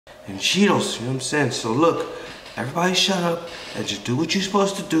and Cheetos, you know what I'm saying? So look, everybody shut up and just do what you're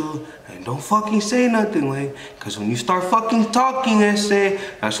supposed to do and don't fucking say nothing, way. Cause when you start fucking talking, I say,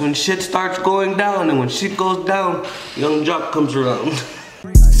 that's when shit starts going down, and when shit goes down, Young Jock comes around.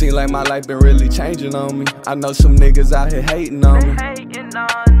 Seem like my life been really changing on me. I know some niggas out here hating on me.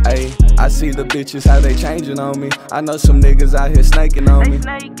 Ayy, I see the bitches how they changing on me. I know some niggas out here snaking on me.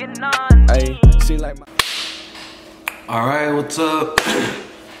 Ayy, seem like my... Alright, what's up?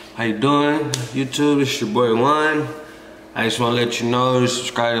 How you doing? YouTube, it's your boy Juan. I just want to let you know to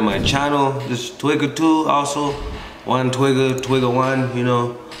subscribe to my channel. This is Twigga 2 also. Juan Twigga, Twigga 1, you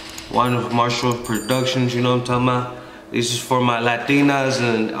know. Juan of Marshall Productions, you know what I'm talking about. This is for my Latinas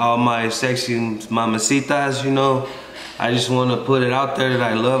and all my sexy mamacitas, you know. I just want to put it out there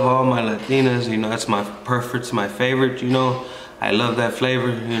that I love all my Latinas, you know. That's my preference, my favorite, you know. I love that flavor,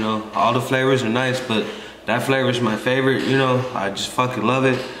 you know. All the flavors are nice, but that flavor is my favorite, you know. I just fucking love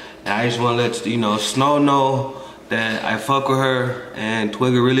it. And I just want to let, you know, Snow know that I fuck with her, and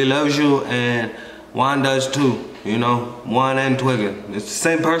Twigga really loves you, and Juan does too, you know. Juan and Twigga. It's the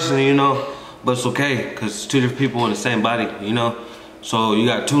same person, you know. But it's okay, cause it's two different people in the same body, you know? So you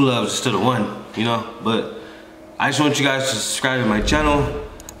got two loves instead of one, you know? But I just want you guys to subscribe to my channel,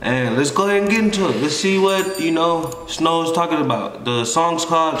 and let's go ahead and get into it. Let's see what, you know, Snow's talking about. The song's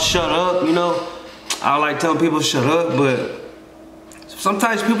called Shut Up, you know? I like telling people shut up, but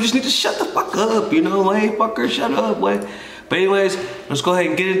sometimes people just need to shut the fuck up, you know? Hey, fucker, shut up, boy. But anyways, let's go ahead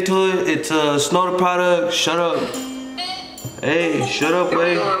and get into it. It's Snow the Product, Shut Up. Hey, shut up,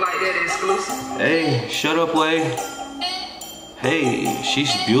 way. Hey, shut up, way. Hey,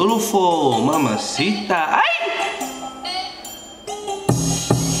 she's beautiful, mamacita. Ay!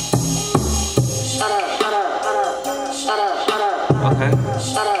 Shut up, shut up, shut up, shut up, shut up. Okay.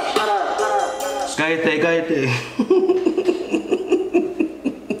 Shut up, shut up, shut up. Cállate, cállate.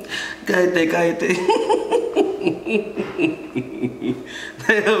 Cállate.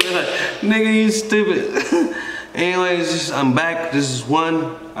 They'll be like, nigga, you stupid. Anyways, I'm back. This is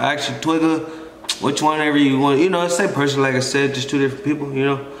Juan. I actually Twigga. Which one ever you want. You know, it's the same person, like I said, just two different people, you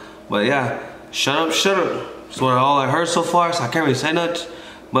know. But yeah, shut up, shut up. That's what all I heard so far, so I can't really say much.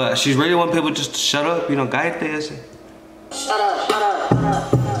 But she's really want people just to shut up, you know, cállate. Shut up, shut up, shut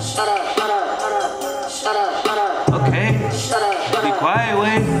up, shut up, shut up, shut up, shut up. Okay. Shut up, shut up. Be quiet,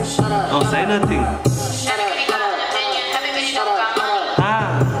 way. Shut up. Don't say nothing. Shut up, shut up, shut up, shut up. Ah.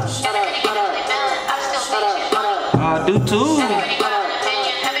 Shut up, shut up, shut up, shut up. I do too. Shut up, shut up,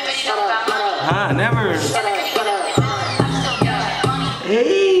 shut up. Huh, never. Shut up, shut up.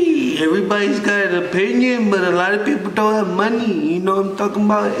 Hey, everybody's got an opinion, but a lot of people don't have money. You know what I'm talking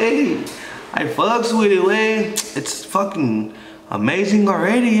about? Hey, I fucks with it, way. It's fucking amazing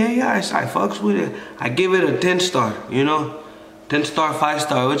already, hey guys. I fucks with it. I give it a 10 star, you know? 10 star, 5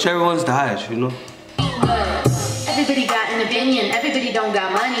 star, whichever one's the highest, you know? Everybody got an opinion. Everybody don't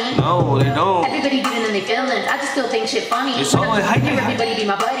got money. No, they don't. Everybody getting in their feelings. I just still think shit funny. It's always hype. Everybody be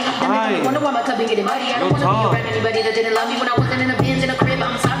my buddy. Hi. I wonder why my cup been getting muddy. I don't want to be around anybody that didn't love me when I wasn't in a Benz in a crib.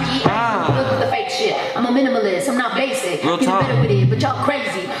 I'm sorry. I'm good with the fake shit. I'm a minimalist. I'm not basic. Real Get talk. better with it, but y'all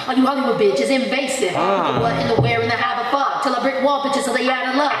crazy. All you Hollywood bitches invasive. The what and the where and the how the fuck. Till I brick wall bitches so they out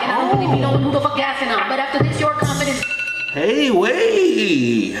of luck. And I don't really be knowing who the fuck gassing up. But after this, your confidence. Hey,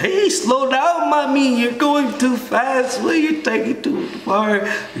 wait. Hey, slow down, mommy. You're going too fast. Well, you're taking too far.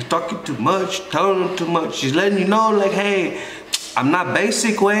 You're talking too much, telling them too much. She's letting you know, like, hey, I'm not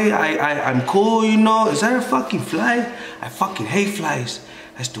basic, way. I'm cool, you know. Is that a fucking fly? I fucking hate flies.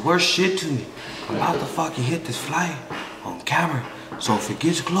 That's the worst shit to me. I'm about to fucking hit this fly on camera. So if it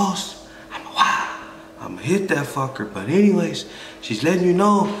gets close, I'm gonna hit that fucker. But anyways, she's letting you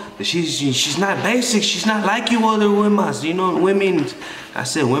know that she's not basic. She's not like you other women. You know, women. I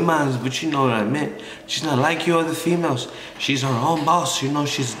said women, but you know what I meant. She's not like you other females. She's her own boss. You know,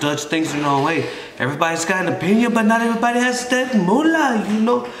 she does things in her own way. Everybody's got an opinion, but not everybody has that moolah. You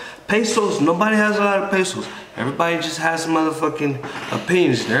know, pesos. Nobody has a lot of pesos. Everybody just has motherfucking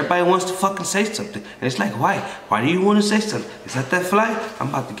opinions, and everybody wants to fucking say something. And it's like, why? Why do you want to say something? Is that fly? I'm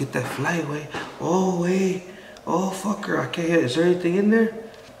about to get that fly away. Oh, wait. Oh, fucker, I can't hit. Is there anything in there?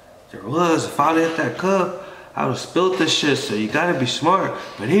 There was. If I'd hit that cup, I would have spilled this shit, so you gotta be smart.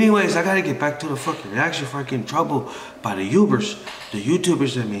 But anyways, I gotta get back to the fucking reaction before I get in trouble by the YouTubers. The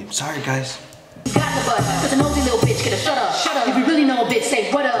YouTubers, I mean. Sorry, guys. Got the butt, cause a nosy little bitch get a shut up. Shut up. If you really know a bitch,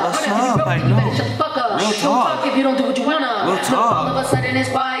 say what up. What's what up? If you I know. better shut the fuck up. Real Don't talk. talk if you don't do what you wanna. Real talk. All of a sudden it's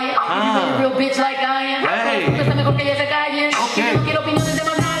quiet. If you really a real bitch like I am. Hey. Okay.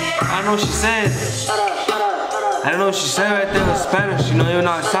 I know what she said. Shut up, shut up, shut up. I don't know what she said right there in Spanish. You know, even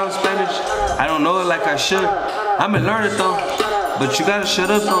though I sound Spanish, I don't know it like I should. I'm gonna learn it though. But you gotta shut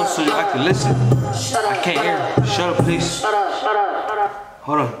up though so I can listen. I can't hear. Shut up, please.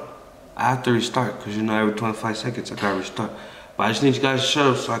 Hold on. I have to restart because you know every 25 seconds I gotta restart. But I just need you guys to shut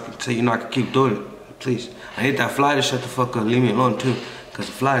up so I can tell you know I can keep doing it. Please. I need that fly to shut the fuck up. Leave me alone too. Because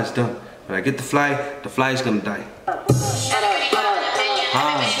the fly is done. When I get the fly is gonna die.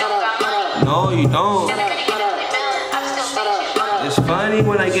 No, you don't. It's funny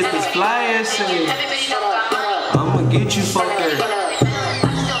when I get this fly essay. I'ma get you, fucker.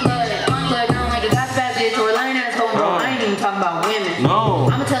 No.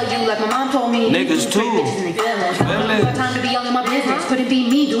 I'ma tell you, like my mom told me. Niggas too. I got time to be young in my business. Couldn't be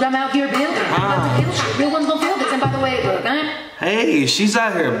me, dude. I'm out here building. Real ones gonna feel this. And by the way, look, hey, she's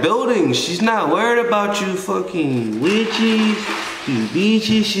out here building. She's not worried about you fucking witches, you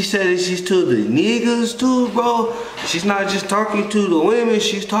bitches. She said she's to the niggas too, bro. She's not just talking to the women,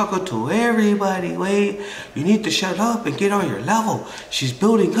 she's talking to everybody. Wait, you need to shut up and get on your level. She's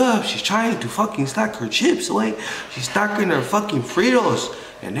building up. She's trying to fucking stack her chips. Wait, she's stacking her fucking Fritos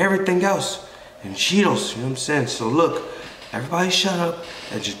and everything else. And Cheetos, you know what I'm saying? So look, everybody shut up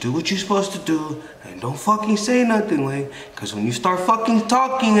and just do what you're supposed to do and don't fucking say nothing, like, cause when you start fucking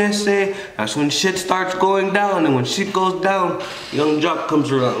talking, that's when shit starts going down, and when shit goes down, Young Jock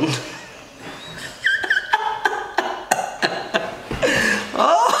comes around.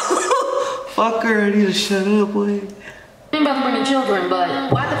 Oh, fucker, I need to shut up, boy. I'm about to bring in children,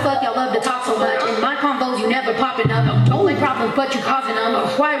 but why the fuck y'all love to talk so much? In my convos, you never popping up. Only problem but you causing them.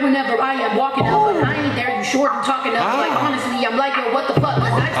 Quiet whenever I am walking up. But I ain't there, you short and talking up. Like honestly, I'm like, yo, what the fuck?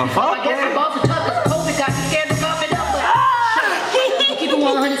 I guess your balls are tough, cause COVID got you scared to cough it up. But shut up. Keep it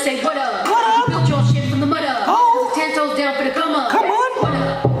 100, say what up? What up? You built your shit from the mud up. Oh. 10 toes down for the come up. Come on. What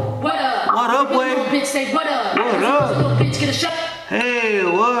up? What up? What up, boy? Bitch, say what up? What up? Little bitch, get a shut. Hey,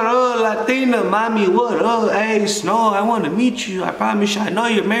 what up, Latina, mommy, what up? Hey, Snow, I want to meet you. I promise you, I know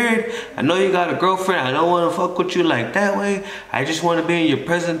you're married. I know you got a girlfriend. I don't want to fuck with you like that way. I just want to be in your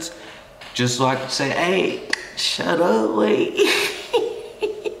presence just so I can say, hey, shut up, wait.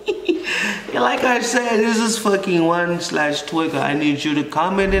 Yeah, like I said, this is fucking 1/Twigga. I need you to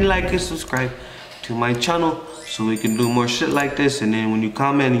comment and like and subscribe to my channel so we can do more shit like this. And then when you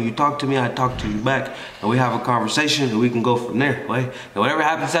comment and you talk to me, I talk to you back. And we have a conversation and we can go from there, right? And whatever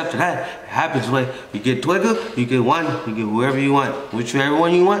happens after that, it happens, right? You get Twigga, you get one, you get whoever you want. Whichever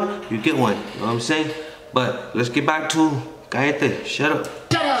one you want, you get one. You know what I'm saying? But let's get back to Cállate, shut up.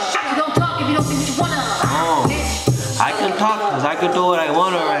 Shut up. You don't talk if you don't think what you wanna. Oh, I can talk because I can do what I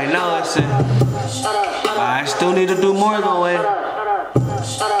wanna right now. I still need to do more though, way.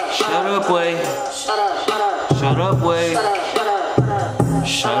 Shut up, way. Shut up, way.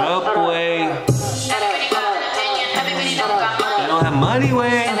 Shut up, way. They don't have money,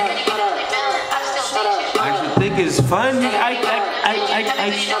 way. I should think it's funny. I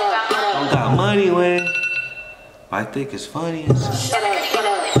don't got money, way. I think it's funny.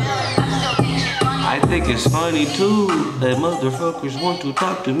 I think it's funny too that motherfuckers want to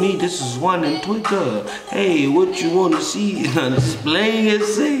talk to me. This is 1/Twigga. Hey, what you wanna see? I'm just playing it,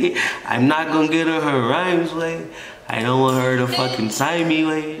 say. I'm not gonna get her rhymes, way. I don't want her to fucking sign me,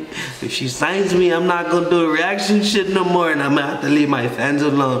 way. If she signs me, I'm not gonna do a reaction shit no more, and I'm gonna have to leave my fans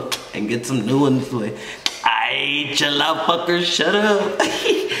alone and get some new ones, way. Aight, chill out, fucker, shut up.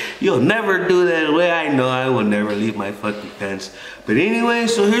 You'll never do that, way. I know I will never leave my fucking fans. But anyway,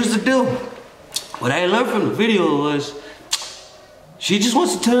 so here's the deal. What I learned from the video was she just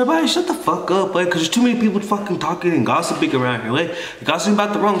wants to tell everybody shut the fuck up, right? Because there's too many people fucking talking and gossiping around here, right? You're gossiping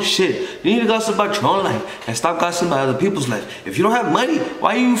about the wrong shit. You need to gossip about your own life and stop gossiping about other people's life. If you don't have money,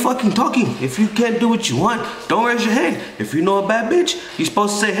 why are you fucking talking? If you can't do what you want, don't raise your hand. If you know a bad bitch, you're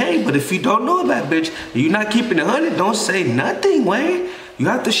supposed to say hey. But if you don't know a bad bitch and you're not keeping it 100, don't say nothing, right? You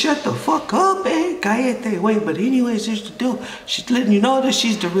have to shut the fuck up, Cállate, wait. But anyways, here's the deal. She's letting you know that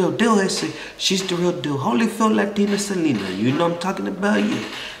she's the real deal, She's the real deal. Holyfield Latina Selena. You know I'm talking about you.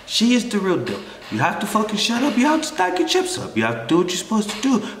 She is the real deal. You have to fucking shut up. You have to stack your chips up. You have to do what you're supposed to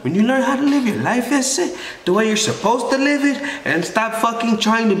do. When you learn how to live your life, the way you're supposed to live it, and stop fucking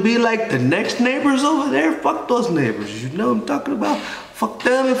trying to be like the next neighbors over there. Fuck those neighbors. You know what I'm talking about? Fuck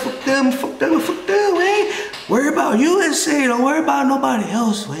them and fuck them and fuck them and fuck them, Worry about you, Don't worry about nobody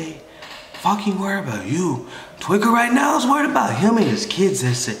else, Fucking worry about you. Twigga right now is worried about him and his kids,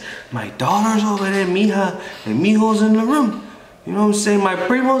 My daughter's over there, Mija, and Mijo's in the room. You know what I'm saying? My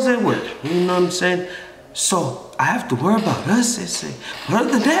primo's at work. You know what I'm saying? So I have to worry about us, But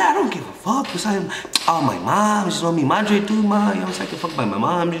other than that, I don't give a fuck. Besides all my moms, you know me, madre too, ma. You know what I'm saying? I can fuck by my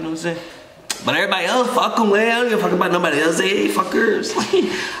moms, you know what I'm saying? But everybody else, fuck them, man. I don't give a fuck about nobody else. Hey, fuckers.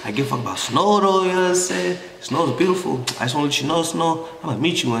 I give a fuck about snow, though, you know what I'm saying? Snow's beautiful. I just want to let you know, Snow, I'm gonna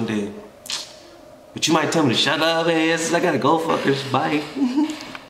meet you one day. But you might tell me to shut up, ass. I gotta go, fuckers. Bye.